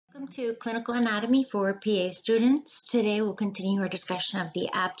to Clinical Anatomy for PA students. Today we'll continue our discussion of the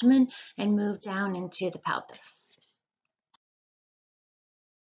abdomen and move down into the pelvis.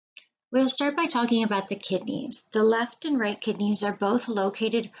 We'll start by talking about the kidneys. The left and right kidneys are both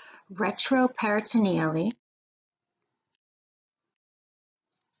located retroperitoneally.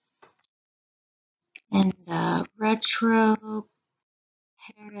 In the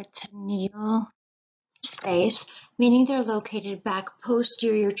retroperitoneal space, meaning they're located back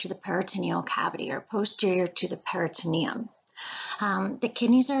posterior to the peritoneal cavity or posterior to the peritoneum. The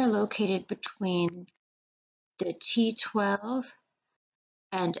kidneys are located between the T12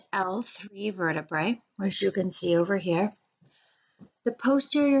 and L3 vertebrae, which you can see over here. The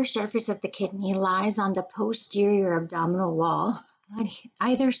posterior surface of the kidney lies on the posterior abdominal wall on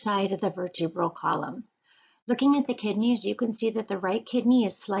either side of the vertebral column. Looking at the kidneys, you can see that the right kidney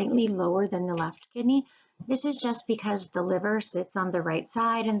is slightly lower than the left kidney. This is just because the liver sits on the right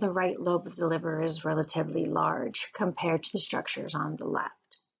side and the right lobe of the liver is relatively large compared to the structures on the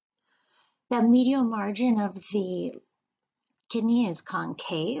left. The medial margin of the kidney is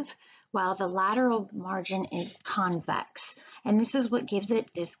concave, while the lateral margin is convex. And this is what gives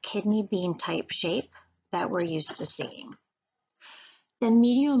it this kidney bean type shape that we're used to seeing. The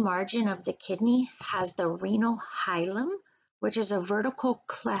medial margin of the kidney has the renal hilum, which is a vertical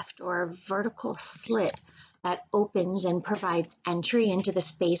cleft or a vertical slit that opens and provides entry into the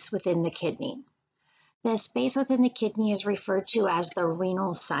space within the kidney. The space within the kidney is referred to as the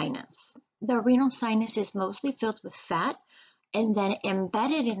renal sinus. The renal sinus is mostly filled with fat, and then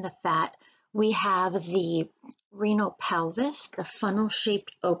embedded in the fat, we have the renal pelvis, the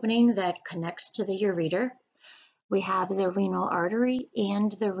funnel-shaped opening that connects to the ureter. We have the renal artery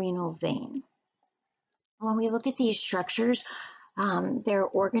and the renal vein. When we look at these structures, they're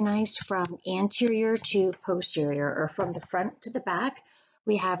organized from anterior to posterior, or from the front to the back.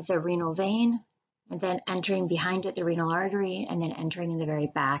 We have the renal vein, and then entering behind it, the renal artery, and then entering in the very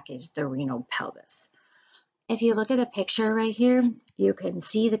back is the renal pelvis. If you look at the picture right here, you can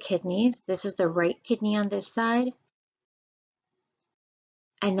see the kidneys. This is the right kidney on this side,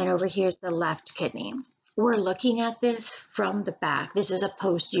 and then over here is the left kidney. We're looking at this from the back. This is a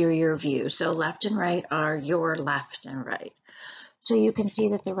posterior view, so left and right are your left and right. So you can see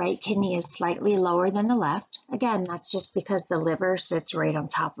that the right kidney is slightly lower than the left. Again, that's just because the liver sits right on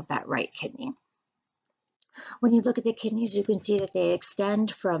top of that right kidney. When you look at the kidneys, you can see that they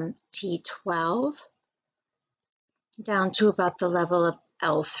extend from T12 down to about the level of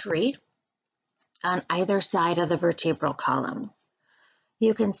L3 on either side of the vertebral column.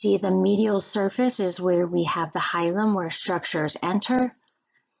 You can see the medial surface is where we have the hilum, where structures enter.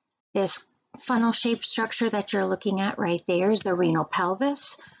 This funnel-shaped structure that you're looking at right there is the renal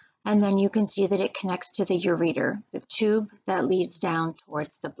pelvis, and then you can see that it connects to the ureter, the tube that leads down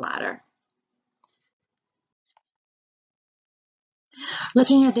towards the bladder.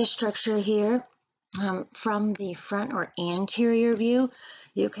 Looking at this structure here, from the front or anterior view,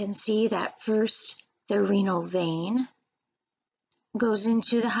 you can see that first the renal vein goes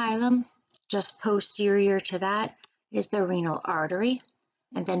into the hilum. Just posterior to that is the renal artery,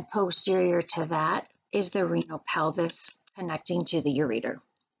 and then posterior to that is the renal pelvis connecting to the ureter.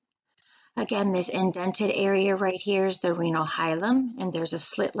 Again, this indented area right here is the renal hilum, and there's a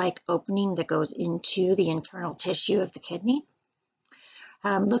slit-like opening that goes into the internal tissue of the kidney.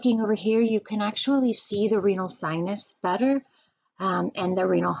 Looking over here, you can actually see the renal sinus better and the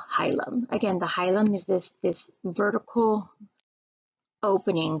renal hilum. Again, the hilum is this vertical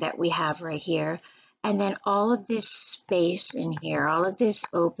opening that we have right here, and then all of this space in here, all of this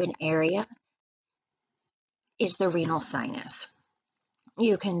open area is the renal sinus.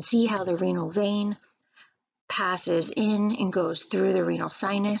 You can see how the renal vein passes in and goes through the renal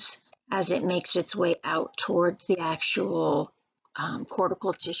sinus as it makes its way out towards the actual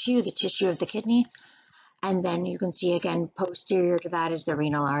cortical tissue, the tissue of the kidney. And then you can see again posterior to that is the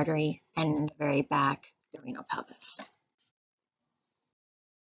renal artery, and in the very back the renal pelvis.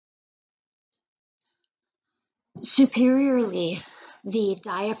 Superiorly, the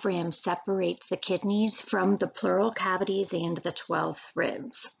diaphragm separates the kidneys from the pleural cavities and the 12th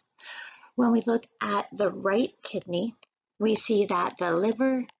ribs. When we look at the right kidney, we see that the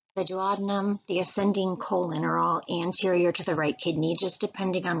liver, the duodenum, the ascending colon are all anterior to the right kidney, just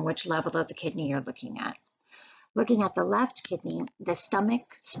depending on which level of the kidney you're looking at. Looking at the left kidney, the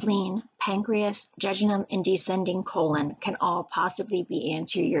stomach, spleen, pancreas, jejunum, and descending colon can all possibly be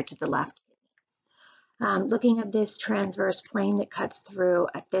anterior to the left kidney. Looking at this transverse plane that cuts through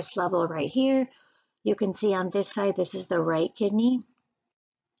at this level right here, you can see on this side, this is the right kidney.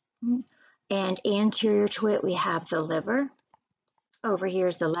 And anterior to it, we have the liver. Over here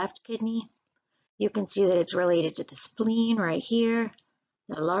is the left kidney. You can see that it's related to the spleen right here,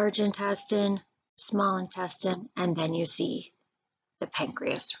 the large intestine, small intestine, and then you see the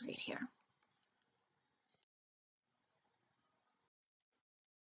pancreas right here.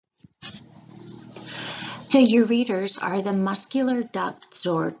 The ureters are the muscular ducts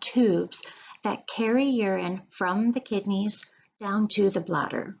or tubes that carry urine from the kidneys down to the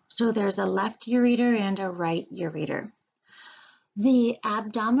bladder. So there's a left ureter and a right ureter. The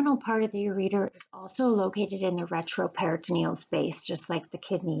abdominal part of the ureter is also located in the retroperitoneal space, just like the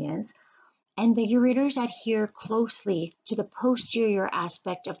kidney is. And the ureters adhere closely to the posterior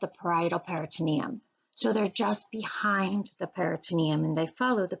aspect of the parietal peritoneum. So they're just behind the peritoneum and they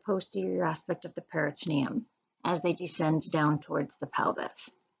follow the posterior aspect of the peritoneum as they descend down towards the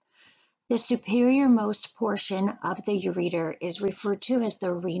pelvis. The superiormost portion of the ureter is referred to as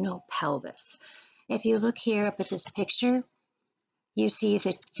the renal pelvis. If you look here up at this picture, you see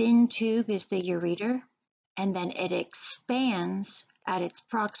the thin tube is the ureter, and then it expands at its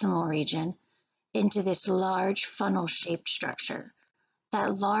proximal region into this large funnel-shaped structure.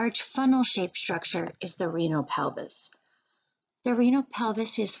 That large funnel-shaped structure is the renal pelvis. The renal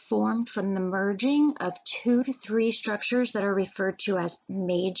pelvis is formed from the merging of 2 to 3 structures that are referred to as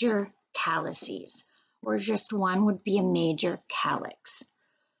major calyces, or just one would be a major calyx.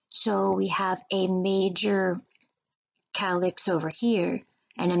 So we have a major calyx over here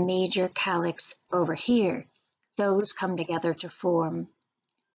and a major calyx over here. Those come together to form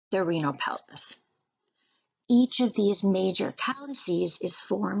the renal pelvis. Each of these major calyces is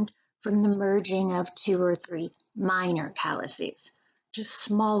formed from the merging of 2 or 3 minor calyces, just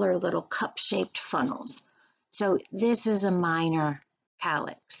smaller little cup-shaped funnels. So this is a minor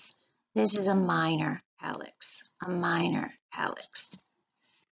calyx. This is a minor calyx, a minor calyx.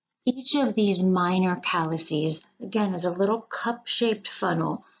 Each of these minor calyces, again, is a little cup-shaped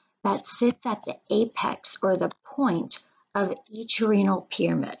funnel that sits at the apex or the point of each renal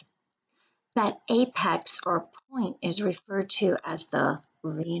pyramid. That apex or point is referred to as the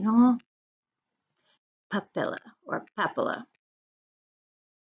renal papilla or papilla.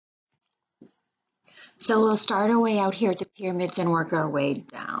 So we'll start our way out here at the pyramids and work our way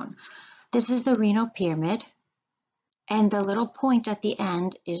down. This is the renal pyramid, and the little point at the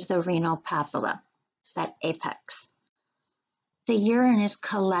end is the renal papilla, that apex. The urine is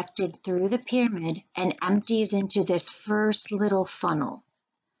collected through the pyramid and empties into this first little funnel.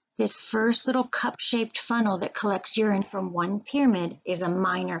 This first little cup-shaped funnel that collects urine from one pyramid is a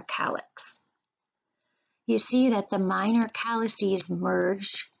minor calyx. You see that the minor calyces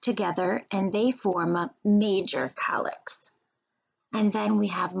merge together and they form a major calyx. And then we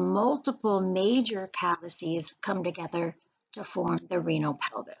have multiple major calyces come together to form the renal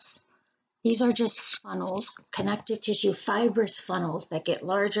pelvis. These are just funnels, connective tissue, fibrous funnels that get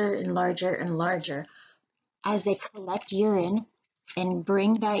larger and larger and larger as they collect urine and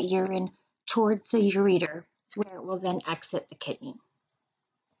bring that urine towards the ureter, where it will then exit the kidney.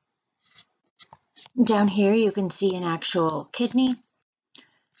 Down here you can see an actual kidney.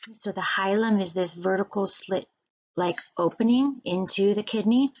 So the hilum is this vertical slit-like opening into the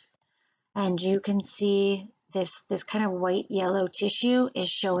kidney, and you can see this kind of white yellow tissue is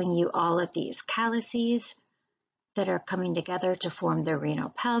showing you all of these calyces that are coming together to form the renal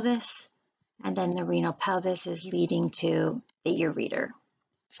pelvis, and then the renal pelvis is leading to the ureter.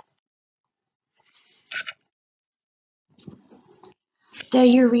 The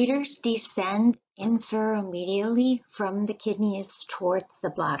ureters descend inferomedially from the kidneys towards the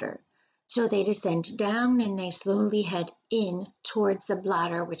bladder. So they descend down and they slowly head in towards the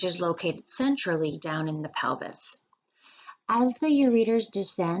bladder, which is located centrally down in the pelvis. As the ureters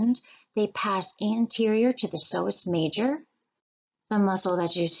descend, they pass anterior to the psoas major, the muscle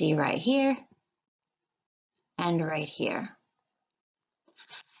that you see right here and right here.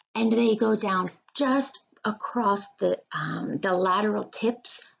 And they go down just across the lateral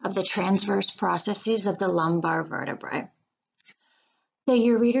tips of the transverse processes of the lumbar vertebrae. The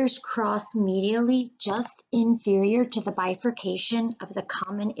ureters cross medially just inferior to the bifurcation of the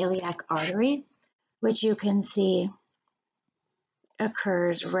common iliac artery, which you can see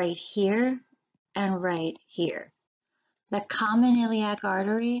occurs right here and right here. The common iliac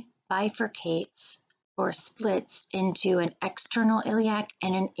artery bifurcates or splits into an external iliac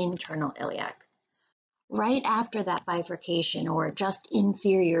and an internal iliac. Right after that bifurcation, or just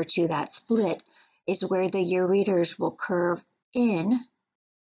inferior to that split, is where the ureters will curve in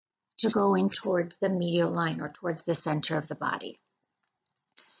to go in towards the medial line or towards the center of the body.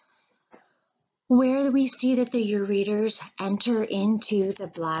 Where we see that the ureters enter into the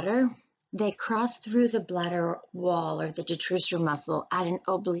bladder They cross through the bladder wall or the detrusor muscle at an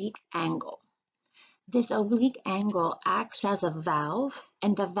oblique angle. This oblique angle acts as a valve,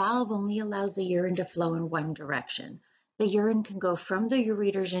 and the valve only allows the urine to flow in one direction. The urine can go from the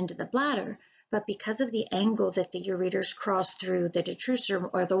ureters into the bladder, but because of the angle that the ureters cross through the detrusor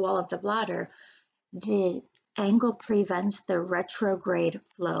or the wall of the bladder, the angle prevents the retrograde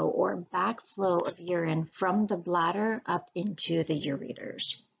flow or backflow of urine from the bladder up into the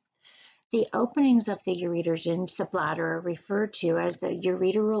ureters. The openings of the ureters into the bladder are referred to as the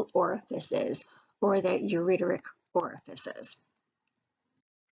ureteral orifices or the ureteric orifices.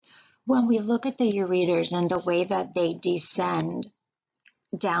 When we look at the ureters and the way that they descend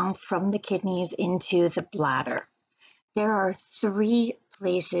down from the kidneys into the bladder, there are three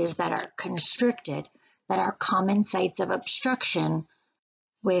places that are constricted that are common sites of obstruction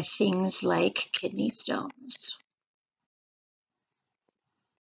with things like kidney stones.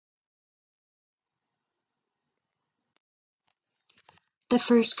 The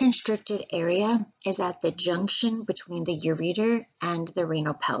first constricted area is at the junction between the ureter and the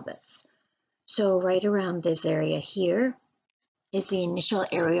renal pelvis. So right around this area here is the initial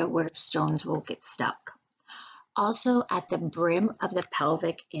area where stones will get stuck. Also at the brim of the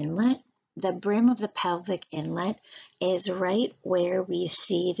pelvic inlet, the brim of the pelvic inlet is right where we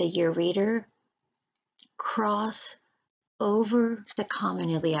see the ureter cross over the common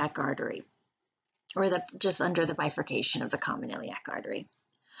iliac artery, or just under the bifurcation of the common iliac artery.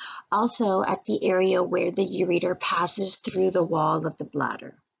 Also at the area where the ureter passes through the wall of the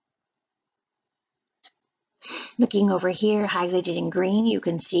bladder. Looking over here, highlighted in green, you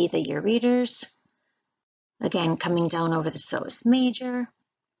can see the ureters, again coming down over the psoas major.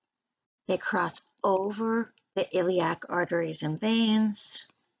 They cross over the iliac arteries and veins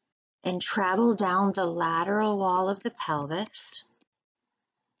and travel down the lateral wall of the pelvis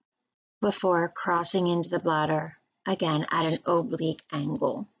before crossing into the bladder, again at an oblique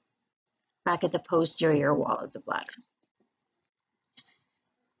angle, back at the posterior wall of the bladder.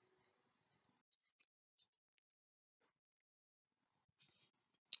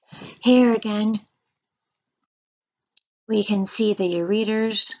 Here again, we can see the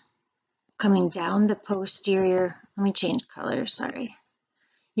ureters coming down the posterior, let me change colors, sorry.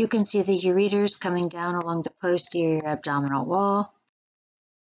 You can see the ureters coming down along the posterior abdominal wall,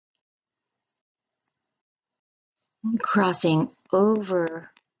 crossing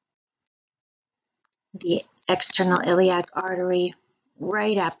over the external iliac artery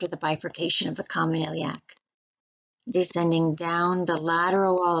right after the bifurcation of the common iliac, descending down the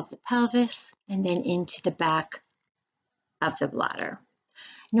lateral wall of the pelvis and then into the back of the bladder.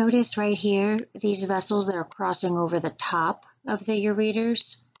 Notice right here, these vessels that are crossing over the top of the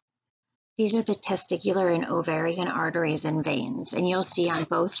ureters. These are the testicular and ovarian arteries and veins, and you'll see on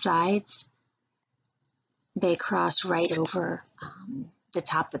both sides, they cross right over the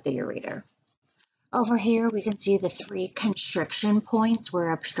top of the ureter. Over here, we can see the three constriction points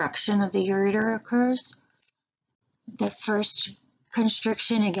where obstruction of the ureter occurs. The first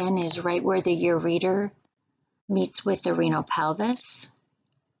constriction, again, is right where the ureter meets with the renal pelvis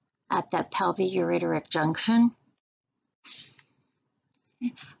at the pelviureteric junction.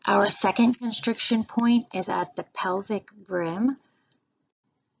 Our second constriction point is at the pelvic brim,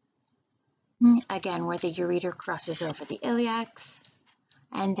 again, where the ureter crosses over the iliacs.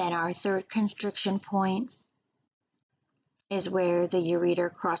 And then our third constriction point is where the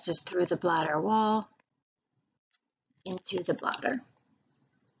ureter crosses through the bladder wall into the bladder.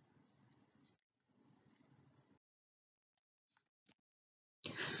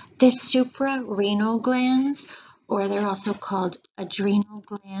 The suprarenal glands, or they're also called adrenal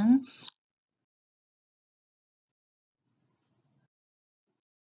glands,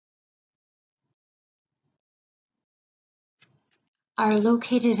 are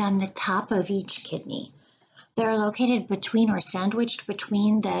located on the top of each kidney. They're located between or sandwiched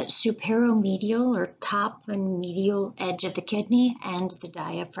between the superomedial or top and medial edge of the kidney and the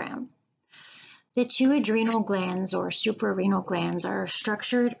diaphragm. The two adrenal glands or suprarenal glands are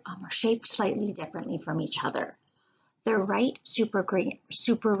structured or shaped slightly differently from each other. The right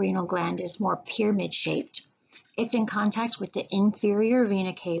suprarenal gland is more pyramid shaped. It's in contact with the inferior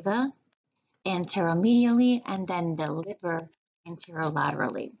vena cava anteromedially and then the liver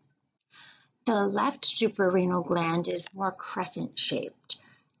anterolaterally. The left suprarenal gland is more crescent shaped.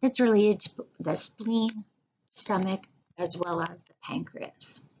 It's related to the spleen, stomach, as well as the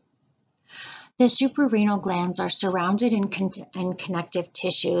pancreas. The suprarenal glands are surrounded in connective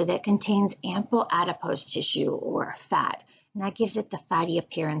tissue that contains ample adipose tissue or fat, and that gives it the fatty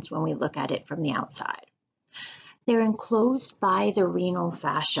appearance when we look at it from the outside. They're enclosed by the renal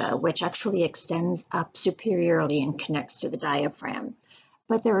fascia, which actually extends up superiorly and connects to the diaphragm.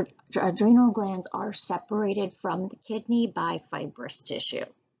 But their adrenal glands are separated from the kidney by fibrous tissue.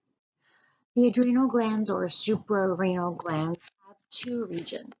 The adrenal glands or suprarenal glands have two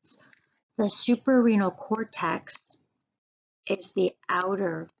regions. The suprarenal cortex is the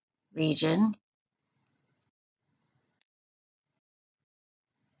outer region,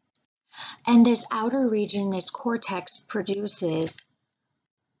 and this outer region, this cortex, produces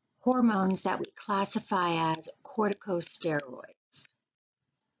hormones that we classify as corticosteroids.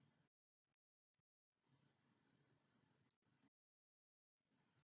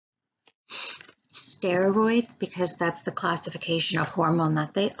 Steroids, because that's the classification of hormone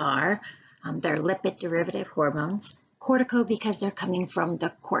that they are. They're lipid derivative hormones. Cortico, because they're coming from the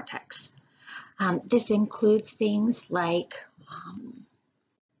cortex. This includes things like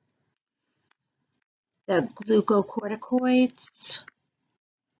the glucocorticoids,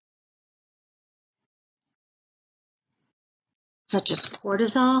 such as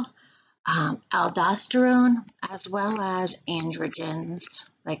cortisol, aldosterone, as well as androgens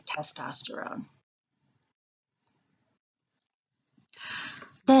like testosterone.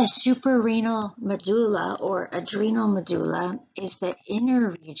 The suprarenal medulla or adrenal medulla is the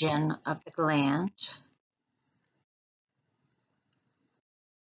inner region of the gland.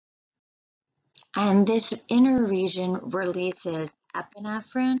 And this inner region releases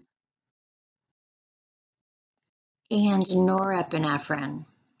epinephrine and norepinephrine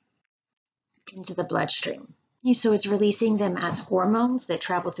into the bloodstream. So it's releasing them as hormones that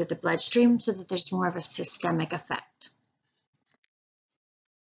travel through the bloodstream so that there's more of a systemic effect.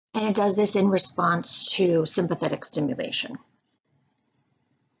 And it does this in response to sympathetic stimulation.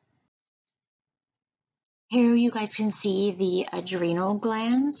 Here you guys can see the adrenal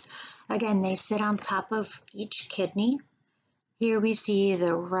glands. Again, they sit on top of each kidney. Here we see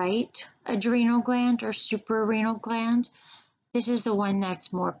the right adrenal gland or suprarenal gland. This is the one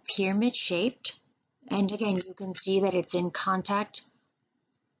that's more pyramid shaped. And again, you can see that it's in contact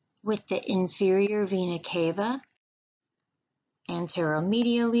with the inferior vena cava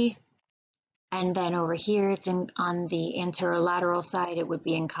anteromedially. And then over here, it's on the anterolateral side, it would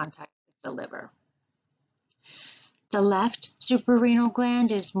be in contact with the liver. The left suprarenal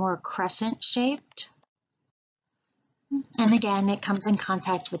gland is more crescent shaped. And again, it comes in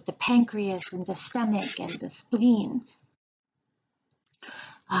contact with the pancreas and the stomach and the spleen.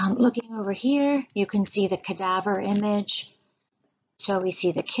 Looking over here, you can see the cadaver image. So we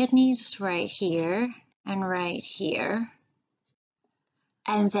see the kidneys right here and right here.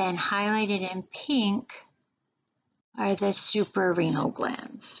 And then highlighted in pink are the suprarenal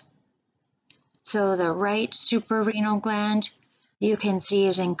glands. So the right suprarenal gland, you can see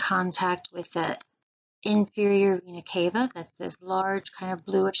is in contact with the inferior vena cava. That's this large kind of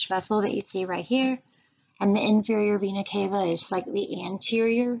bluish vessel that you see right here. And the inferior vena cava is slightly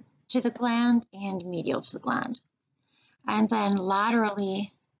anterior to the gland and medial to the gland. And then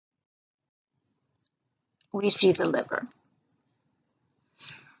laterally, we see the liver.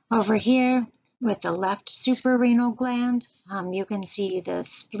 Over here, with the left suprarenal gland, you can see the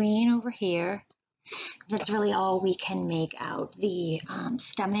spleen over here. That's really all we can make out. The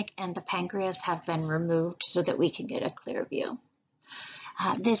stomach and the pancreas have been removed so that we can get a clear view.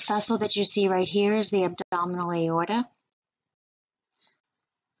 This vessel that you see right here is the abdominal aorta,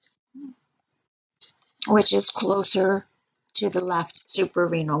 which is closer to the left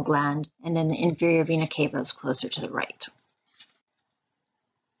suprarenal gland, and then the inferior vena cava is closer to the right.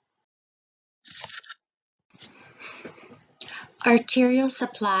 Arterial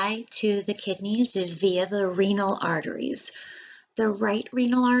supply to the kidneys is via the renal arteries. The right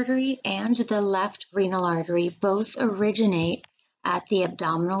renal artery and the left renal artery both originate at the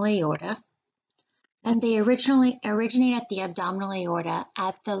abdominal aorta, and they originate at the abdominal aorta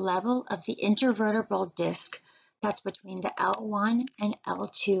at the level of the intervertebral disc that's between the L1 and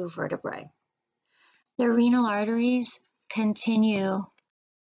L2 vertebrae. The renal arteries continue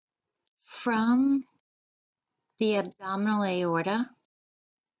from the abdominal aorta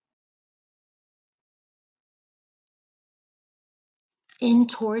in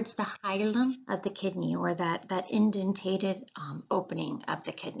towards the hilum of the kidney, or that indentated opening of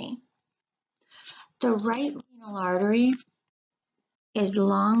the kidney. The right renal artery is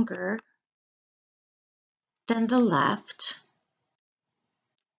longer than the left,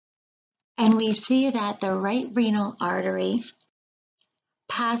 and we see that the right renal artery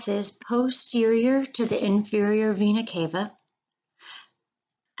passes posterior to the inferior vena cava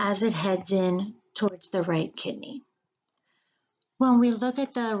as it heads in towards the right kidney. When we look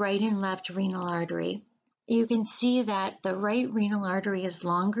at the right and left renal artery, you can see that the right renal artery is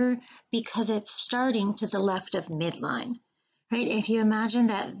longer because it's starting to the left of midline, right? If you imagine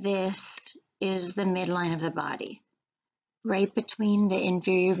that this is the midline of the body, right between the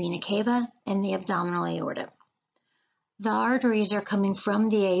inferior vena cava and the abdominal aorta. The arteries are coming from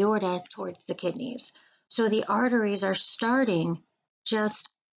the aorta towards the kidneys. So the arteries are starting just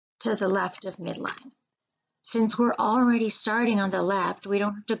to the left of midline. Since we're already starting on the left, we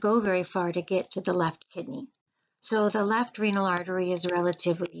don't have to go very far to get to the left kidney. So the left renal artery is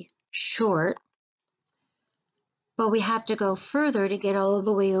relatively short, but we have to go further to get all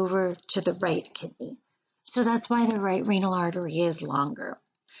the way over to the right kidney. So that's why the right renal artery is longer.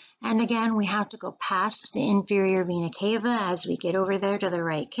 And again, we have to go past the inferior vena cava as we get over there to the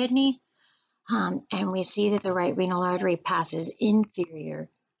right kidney. And we see that the right renal artery passes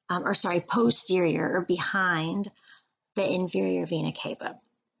posterior or behind the inferior vena cava.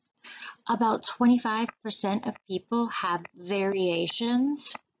 About 25% of people have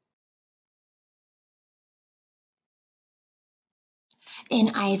variations in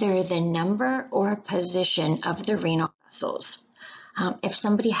either the number or position of the renal vessels. If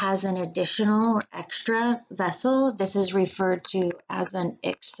somebody has an additional or extra vessel, this is referred to as an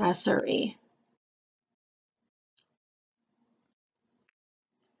accessory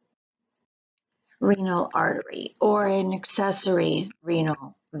renal artery or an accessory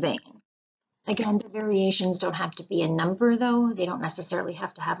renal vein. Again, the variations don't have to be a number though. They don't necessarily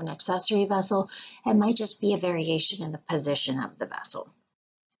have to have an accessory vessel. It might just be a variation in the position of the vessel.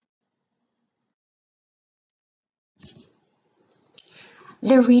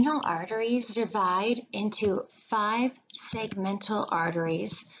 The renal arteries divide into 5 segmental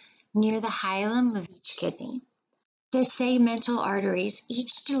arteries near the hilum of each kidney. The segmental arteries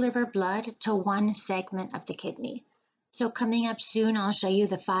each deliver blood to one segment of the kidney. So coming up soon, I'll show you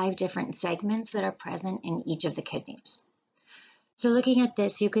the 5 different segments that are present in each of the kidneys. So looking at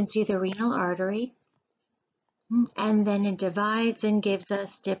this, you can see the renal artery, and then it divides and gives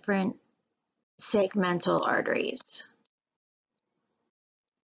us different segmental arteries.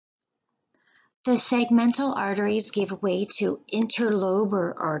 The segmental arteries give way to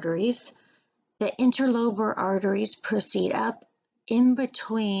interlobar arteries. The interlobar arteries proceed up in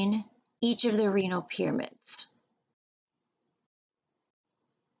between each of the renal pyramids.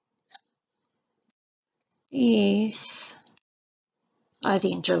 These are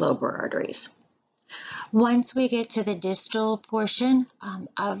the interlobar arteries. Once we get to the distal portion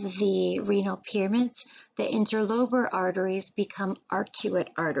of the renal pyramids, the interlobar arteries become arcuate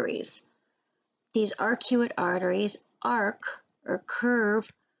arteries. These arcuate arteries arc or curve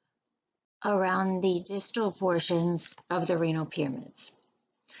around the distal portions of the renal pyramids.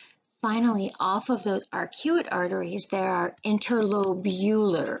 Finally, off of those arcuate arteries, there are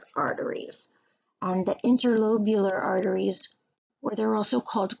interlobular arteries. And the interlobular arteries, or they're also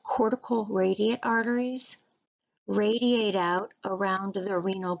called cortical radiate arteries, radiate out around the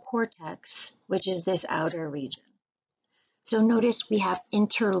renal cortex, which is this outer region. So notice we have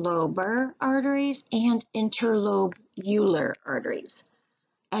interlobar arteries and interlobular arteries.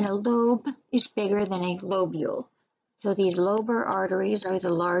 And a lobe is bigger than a lobule. So these lobar arteries are the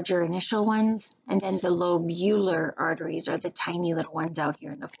larger initial ones, and then the lobular arteries are the tiny little ones out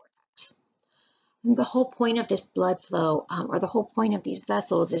here in the cortex. And the whole point of this blood flow, or the whole point of these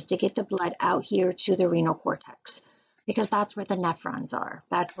vessels, is to get the blood out here to the renal cortex, because that's where the nephrons are.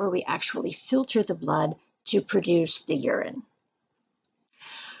 That's where we actually filter the blood to produce the urine.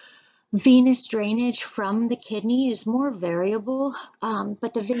 Venous drainage from the kidney is more variable,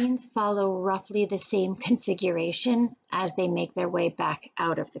 but the veins follow roughly the same configuration as they make their way back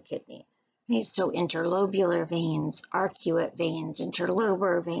out of the kidney. Okay, so interlobular veins, arcuate veins,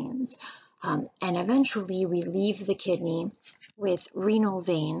 interlobar veins, and eventually we leave the kidney with renal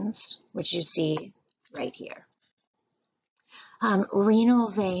veins, which you see right here. Renal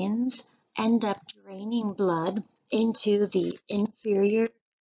veins end up draining blood into the inferior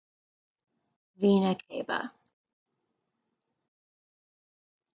vena cava.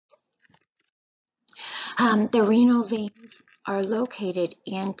 The renal veins are located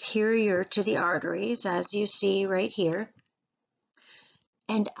anterior to the arteries, as you see right here.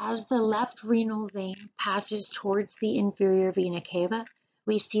 And as the left renal vein passes towards the inferior vena cava,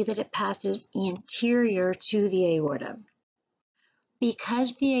 we see that it passes anterior to the aorta.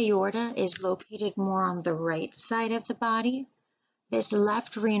 Because the aorta is located more on the right side of the body, this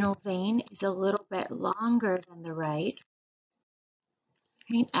left renal vein is a little bit longer than the right,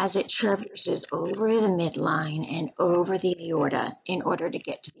 as it traverses over the midline and over the aorta in order to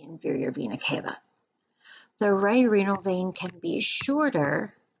get to the inferior vena cava. The right renal vein can be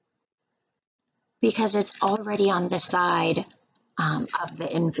shorter because it's already on the side of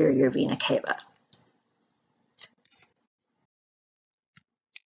the inferior vena cava.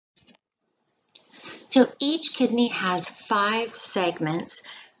 So each kidney has 5 segments,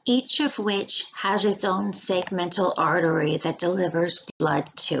 each of which has its own segmental artery that delivers blood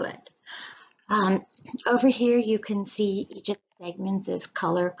to it. Over here you can see each of the segments is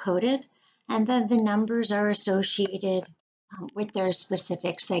color-coded, and then the numbers are associated with their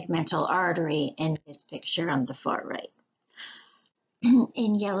specific segmental artery in this picture on the far right.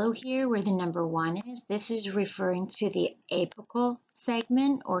 In yellow here, where the number 1 is, this is referring to the apical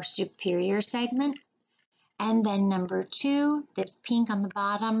segment or superior segment. And then number 2, this pink on the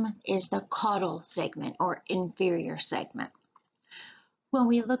bottom, is the caudal segment or inferior segment. When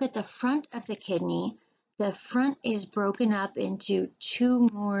we look at the front of the kidney, the front is broken up into 2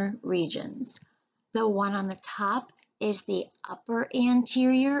 more regions. The one on the top is the upper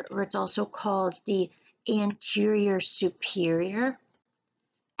anterior, or it's also called the anterior superior.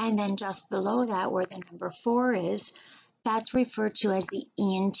 And then just below that, where the number 4 is, that's referred to as the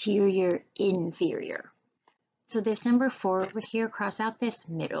anterior inferior. So this number 4 over here, cross out this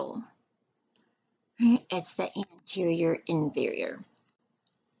middle. It's the anterior inferior.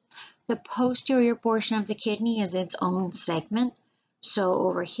 The posterior portion of the kidney is its own segment. So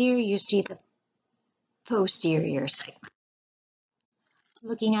over here, you see the posterior segment.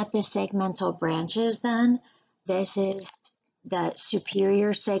 Looking at the segmental branches then, this is the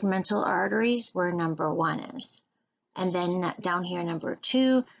superior segmental artery where number 1 is. And then down here, number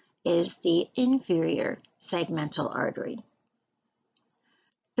 2 is the inferior segmental artery.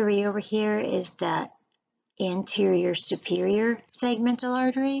 3 over here is the anterior superior segmental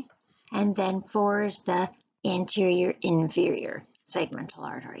artery. And then 4 is the anterior inferior segmental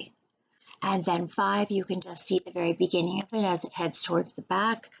artery. And then 5, you can just see the very beginning of it as it heads towards the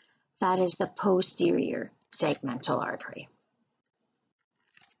back. That is the posterior segmental artery.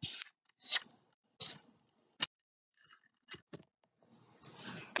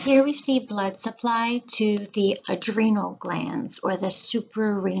 Here we see blood supply to the adrenal glands or the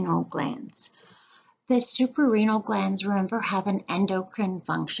suprarenal glands. The suprarenal glands, remember, have an endocrine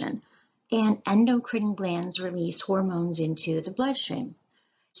function, and endocrine glands release hormones into the bloodstream.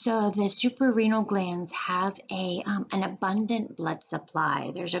 So the suprarenal glands have an abundant blood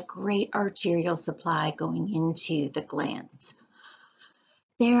supply. There's a great arterial supply going into the glands.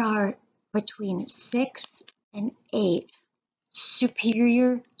 There are between 6 and 8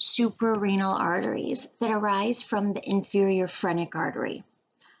 superior suprarenal arteries that arise from the inferior phrenic artery.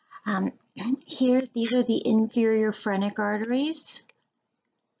 Here, these are the inferior phrenic arteries.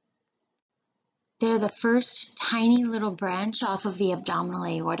 They're the first tiny little branch off of the abdominal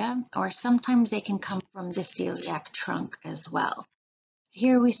aorta, or sometimes they can come from the celiac trunk as well.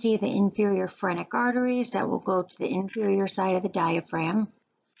 Here we see the inferior phrenic arteries that will go to the inferior side of the diaphragm.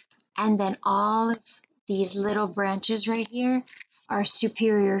 And then all of these little branches right here are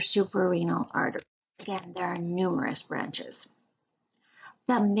superior suprarenal arteries. Again, there are numerous branches.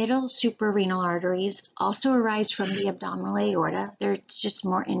 The middle suprarenal arteries also arise from the abdominal aorta. They're just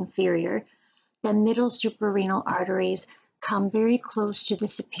more inferior. The middle suprarenal arteries come very close to the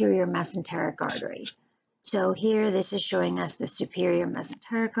superior mesenteric artery. So here, this is showing us the superior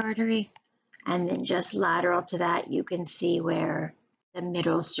mesenteric artery, and then just lateral to that, you can see where the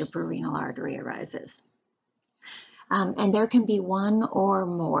middle suprarenal artery arises. And there can be 1 or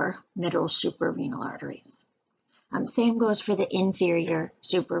more middle suprarenal arteries. Same goes for the inferior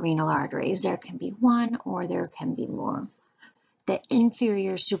suprarenal arteries. There can be 1 or there can be more. The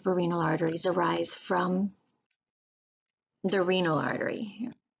inferior suprarenal arteries arise from the renal artery.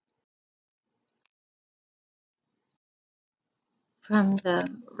 From the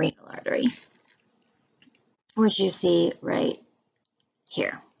renal artery, which you see right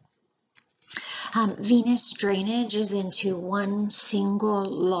here. Venous drainage is into one single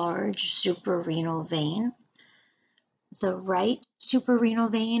large suprarenal vein. The right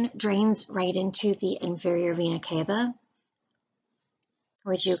suprarenal vein drains right into the inferior vena cava,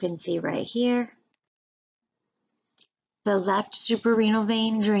 which you can see right here. The left suprarenal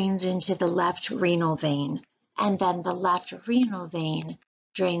vein drains into the left renal vein, and then the left renal vein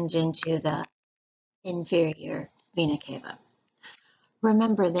drains into the inferior vena cava.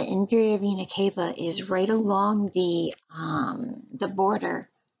 Remember, the inferior vena cava is right along the border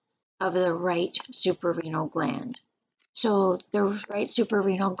of the right suprarenal gland. So the right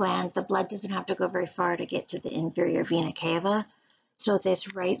suprarenal gland, the blood doesn't have to go very far to get to the inferior vena cava. So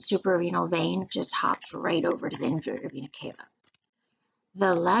this right suprarenal vein just hops right over to the inferior vena cava.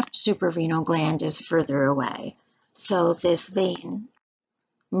 The left suprarenal gland is further away. So this vein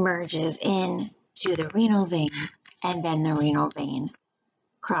merges in to the renal vein, and then the renal vein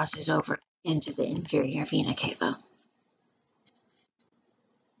crosses over into the inferior vena cava.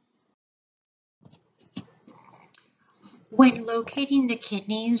 When locating the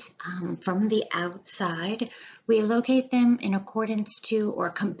kidneys from the outside, we locate them in accordance to or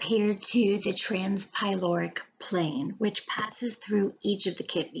compared to the transpyloric plane, which passes through each of the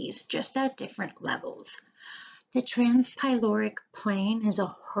kidneys, just at different levels. The transpyloric plane is a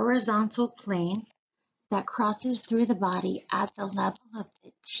horizontal plane that crosses through the body at the level of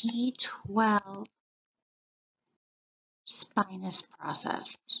the T12 spinous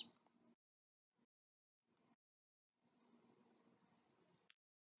process.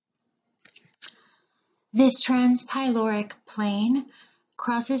 This transpyloric plane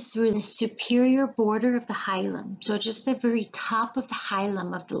crosses through the superior border of the hilum, so just the very top of the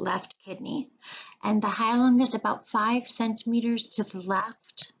hilum of the left kidney. And the hilum is about 5 centimeters to the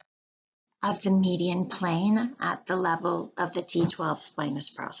left of the median plane at the level of the T12 spinous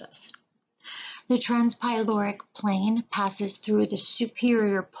process. The transpyloric plane passes through the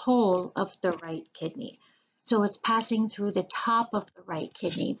superior pole of the right kidney. So it's passing through the top of the right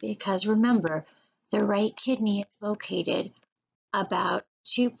kidney because remember, the right kidney is located about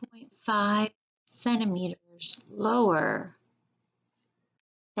 2.5 centimeters lower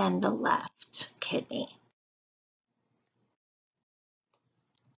than the left kidney.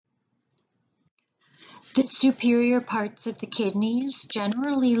 The superior parts of the kidneys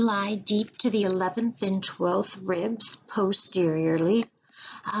generally lie deep to the 11th and 12th ribs posteriorly.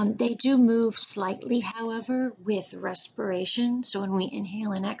 They do move slightly, however, with respiration. So when we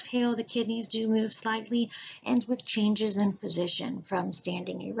inhale and exhale, the kidneys do move slightly, and with changes in position from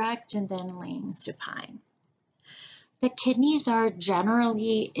standing erect and then laying supine. The kidneys are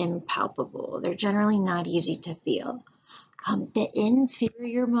generally impalpable. They're generally not easy to feel. The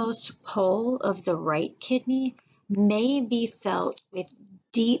inferiormost pole of the right kidney may be felt with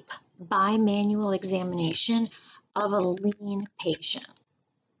deep bimanual examination of a lean patient.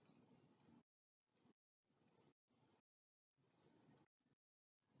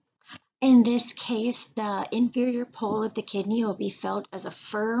 In this case, the inferior pole of the kidney will be felt as a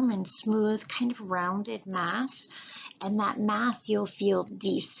firm and smooth, kind of rounded mass, and that mass you'll feel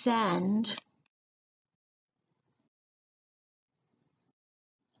descend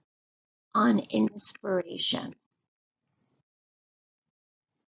on inspiration.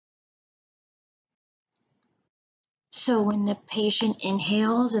 So when the patient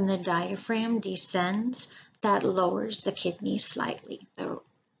inhales and the diaphragm descends, that lowers the kidney slightly. The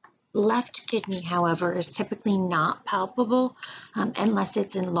left kidney, however, is typically not palpable unless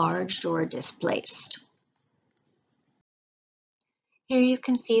it's enlarged or displaced. Here you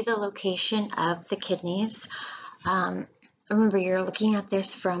can see the location of the kidneys. Remember, you're looking at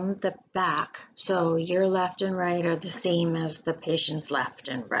this from the back, so your left and right are the same as the patient's left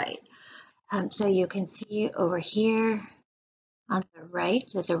and right. So you can see over here on the right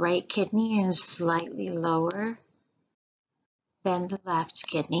that the right kidney is slightly lower than the left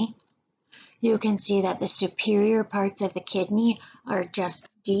kidney. You can see that the superior parts of the kidney are just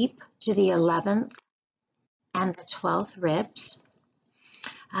deep to the 11th and the 12th ribs.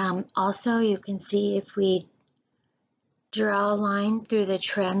 Also, you can see if we draw a line through the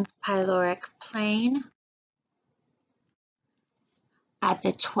transpyloric plane at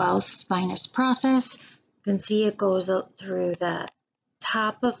the 12th spinous process, you can see it goes up through the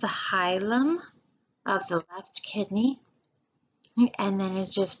top of the hilum of the left kidney, and then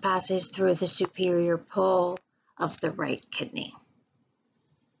it just passes through the superior pole of the right kidney.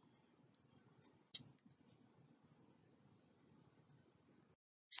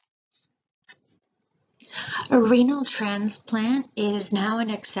 A renal transplant is now an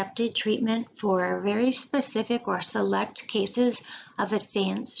accepted treatment for very specific or select cases of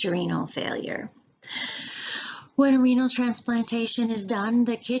advanced renal failure. When a renal transplantation is done,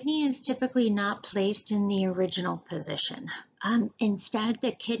 the kidney is typically not placed in the original position. Instead,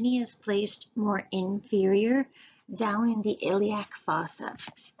 the kidney is placed more inferior down in the iliac fossa.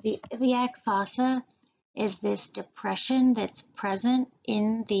 The iliac fossa is this depression that's present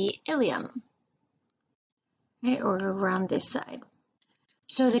in the ilium, right, or around this side.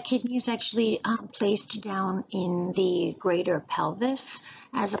 So the kidney is actually placed down in the greater pelvis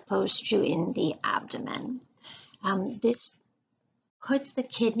as opposed to in the abdomen. This puts the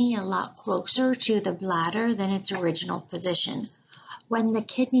kidney a lot closer to the bladder than its original position. When the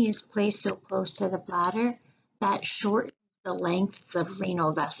kidney is placed so close to the bladder, that shortens the lengths of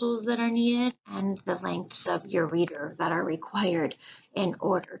renal vessels that are needed and the lengths of ureter that are required in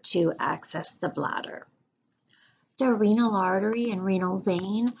order to access the bladder. The renal artery and renal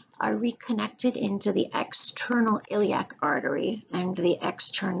vein are reconnected into the external iliac artery and the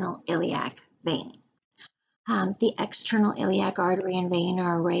external iliac vein. The external iliac artery and vein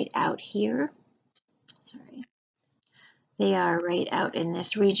are right out here. Sorry. They are right out in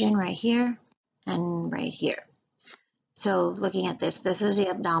this region right here and right here. So looking at this, this is the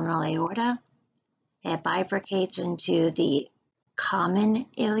abdominal aorta. It bifurcates into the common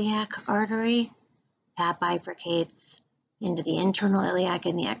iliac artery. That bifurcates into the internal iliac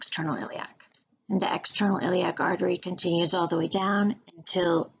and the external iliac. And the external iliac artery continues all the way down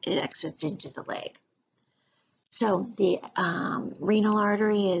until it exits into the leg. So the renal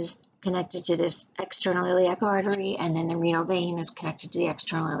artery is connected to this external iliac artery, and then the renal vein is connected to the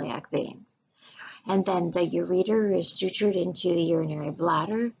external iliac vein. And then the ureter is sutured into the urinary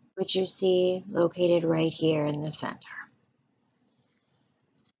bladder, which you see located right here in the center.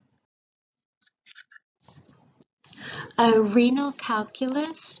 A renal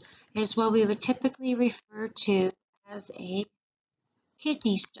calculus is what we would typically refer to as a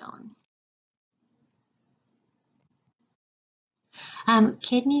kidney stone.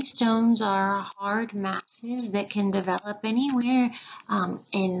 Kidney stones are hard masses that can develop anywhere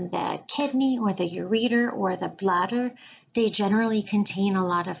in the kidney or the ureter or the bladder. They generally contain a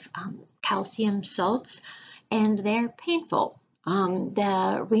lot of calcium salts, and they're painful.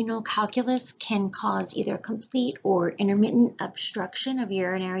 The renal calculus can cause either complete or intermittent obstruction of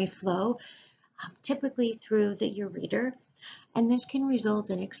urinary flow, typically through the ureter, and this can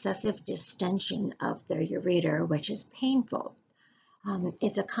result in excessive distension of the ureter, which is painful.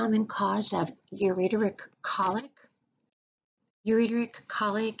 It's a common cause of ureteric colic. Ureteric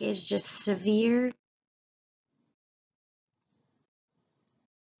colic is just severe,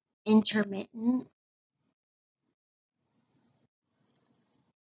 intermittent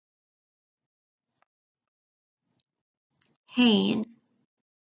pain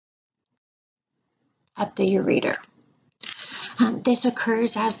of the ureter. This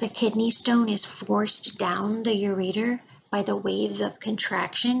occurs as the kidney stone is forced down the ureter by the waves of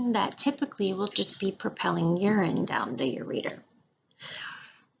contraction that typically will just be propelling urine down the ureter.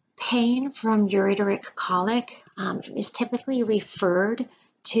 Pain from ureteric colic is typically referred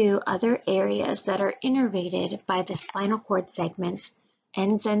to other areas that are innervated by the spinal cord segments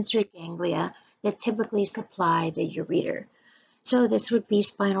and sensory ganglia that typically supply the ureter. So this would be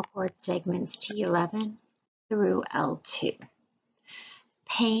spinal cord segments T11 through L2.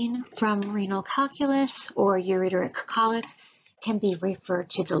 Pain from renal calculus or ureteric colic can be referred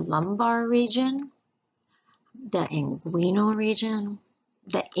to the lumbar region, the inguinal region,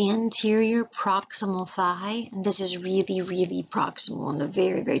 the anterior proximal thigh, and this is really, really proximal on the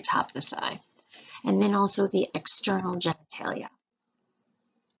very, very top of the thigh, and then also the external genitalia.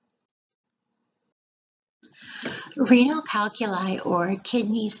 Renal calculi or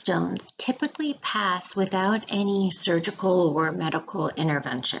kidney stones typically pass without any surgical or medical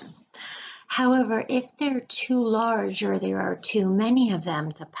intervention. However, if they're too large or there are too many of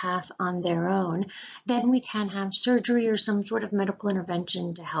them to pass on their own, then we can have surgery or some sort of medical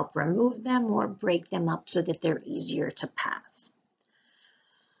intervention to help remove them or break them up so that they're easier to pass.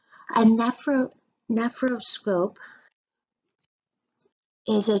 A nephroscope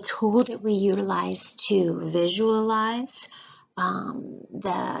is a tool that we utilize to visualize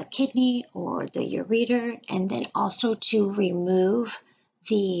the kidney or the ureter, and then also to remove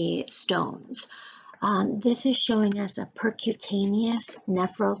the stones. This is showing us a percutaneous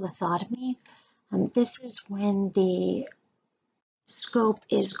nephrolithotomy. This is when the scope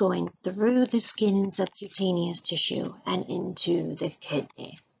is going through the skin and subcutaneous tissue and into the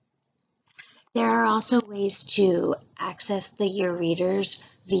kidney. There are also ways to access the ureters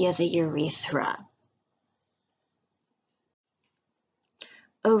via the urethra.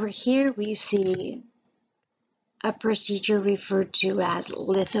 Over here we see a procedure referred to as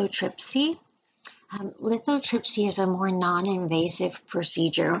lithotripsy. Lithotripsy is a more non-invasive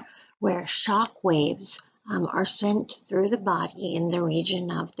procedure where shock waves are sent through the body in the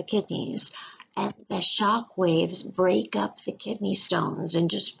region of the kidneys, and the shock waves break up the kidney stones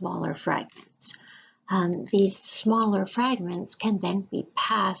into smaller fragments. These smaller fragments can then be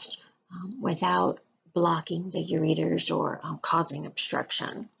passed without blocking the ureters or causing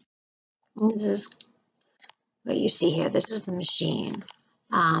obstruction. This is what you see here. This is the machine.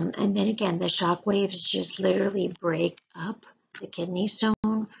 And then again, the shock waves just literally break up the kidney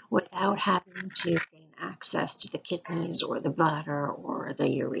stone without having to gain access to the kidneys or the bladder or the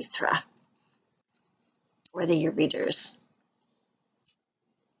urethra or the ureters.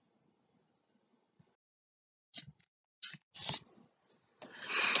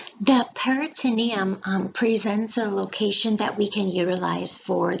 The peritoneum presents a location that we can utilize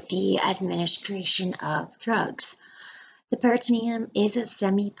for the administration of drugs. The peritoneum is a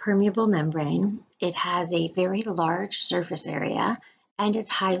semi-permeable membrane. It has a very large surface area and it's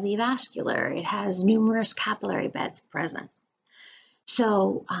highly vascular. It has numerous capillary beds present.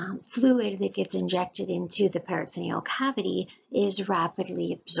 So fluid that gets injected into the peritoneal cavity is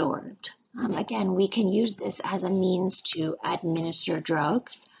rapidly absorbed. Again, we can use this as a means to administer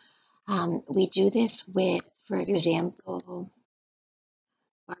drugs. We do this with, for example,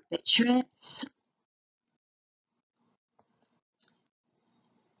 barbiturates,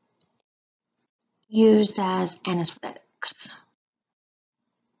 used as anesthetics.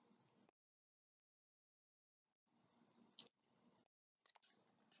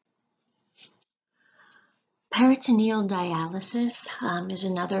 Peritoneal dialysis is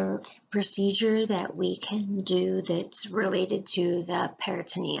another procedure that we can do that's related to the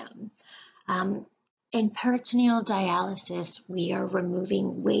peritoneum. In peritoneal dialysis, we are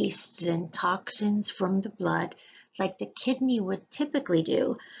removing wastes and toxins from the blood like the kidney would typically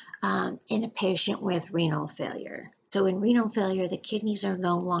do in a patient with renal failure. So in renal failure, the kidneys are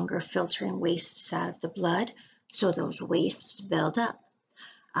no longer filtering wastes out of the blood, so those wastes build up.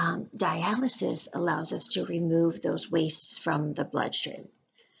 Dialysis allows us to remove those wastes from the bloodstream.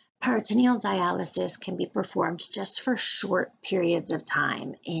 Peritoneal dialysis can be performed just for short periods of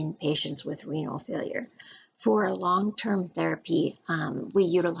time in patients with renal failure. For long-term therapy, we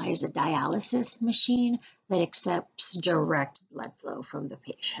utilize a dialysis machine that accepts direct blood flow from the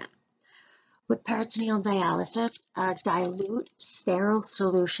patient. With peritoneal dialysis, a dilute sterile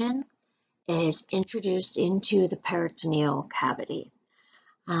solution is introduced into the peritoneal cavity.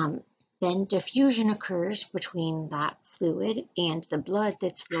 Then diffusion occurs between that fluid and the blood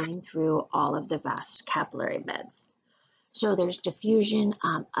that's flowing through all of the vast capillary beds. So there's diffusion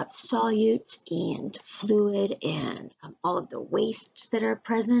of solutes and fluid and all of the wastes that are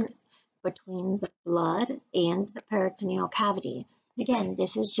present between the blood and the peritoneal cavity. Again,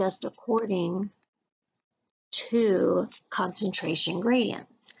 this is just according to concentration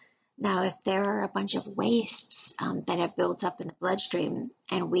gradients. Now, if there are a bunch of wastes that have built up in the bloodstream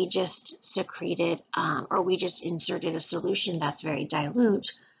and we just secreted or we just inserted a solution that's very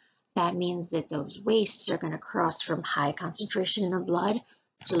dilute, that means that those wastes are going to cross from high concentration in the blood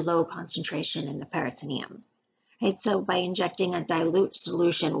to low concentration in the peritoneum. Right? So by injecting a dilute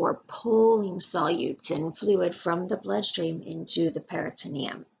solution, we're pulling solutes and fluid from the bloodstream into the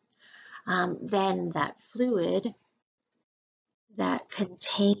peritoneum. Then that fluid that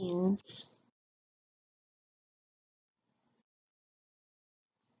contains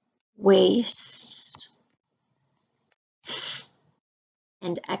wastes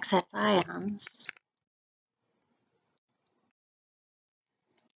and excess ions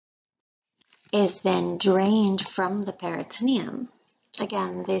is then drained from the peritoneum.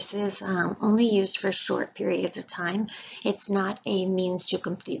 Again, this is only used for short periods of time. It's not a means to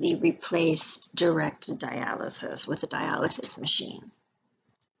completely replace direct dialysis with a dialysis machine.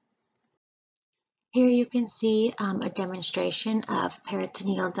 Here you can see a demonstration of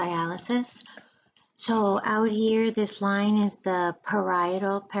peritoneal dialysis. So out here, this line is the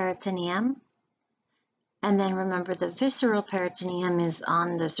parietal peritoneum. And then remember, the visceral peritoneum is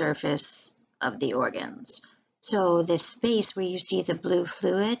on the surface of the organs. So this space where you see the blue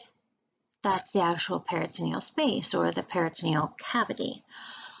fluid, that's the actual peritoneal space or the peritoneal cavity.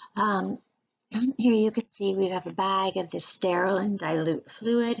 Here you can see we have a bag of this sterile and dilute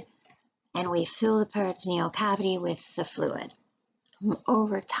fluid, and we fill the peritoneal cavity with the fluid.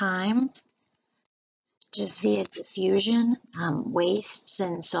 Over time, just via diffusion, wastes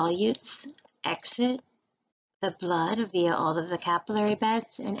and solutes exit the blood via all of the capillary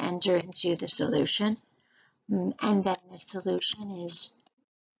beds and enter into the solution. And then the solution is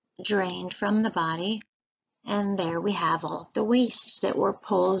drained from the body, and there we have all the wastes that were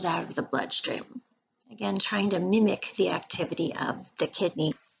pulled out of the bloodstream. Again, trying to mimic the activity of the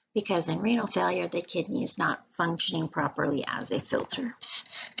kidney, because in renal failure, the kidney is not functioning properly as a filter.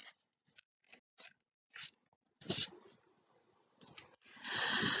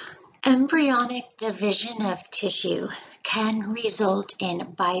 Embryonic division of tissue can result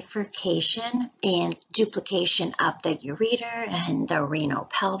in bifurcation and duplication of the ureter and the renal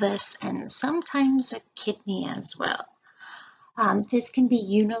pelvis, and sometimes a kidney as well. This can be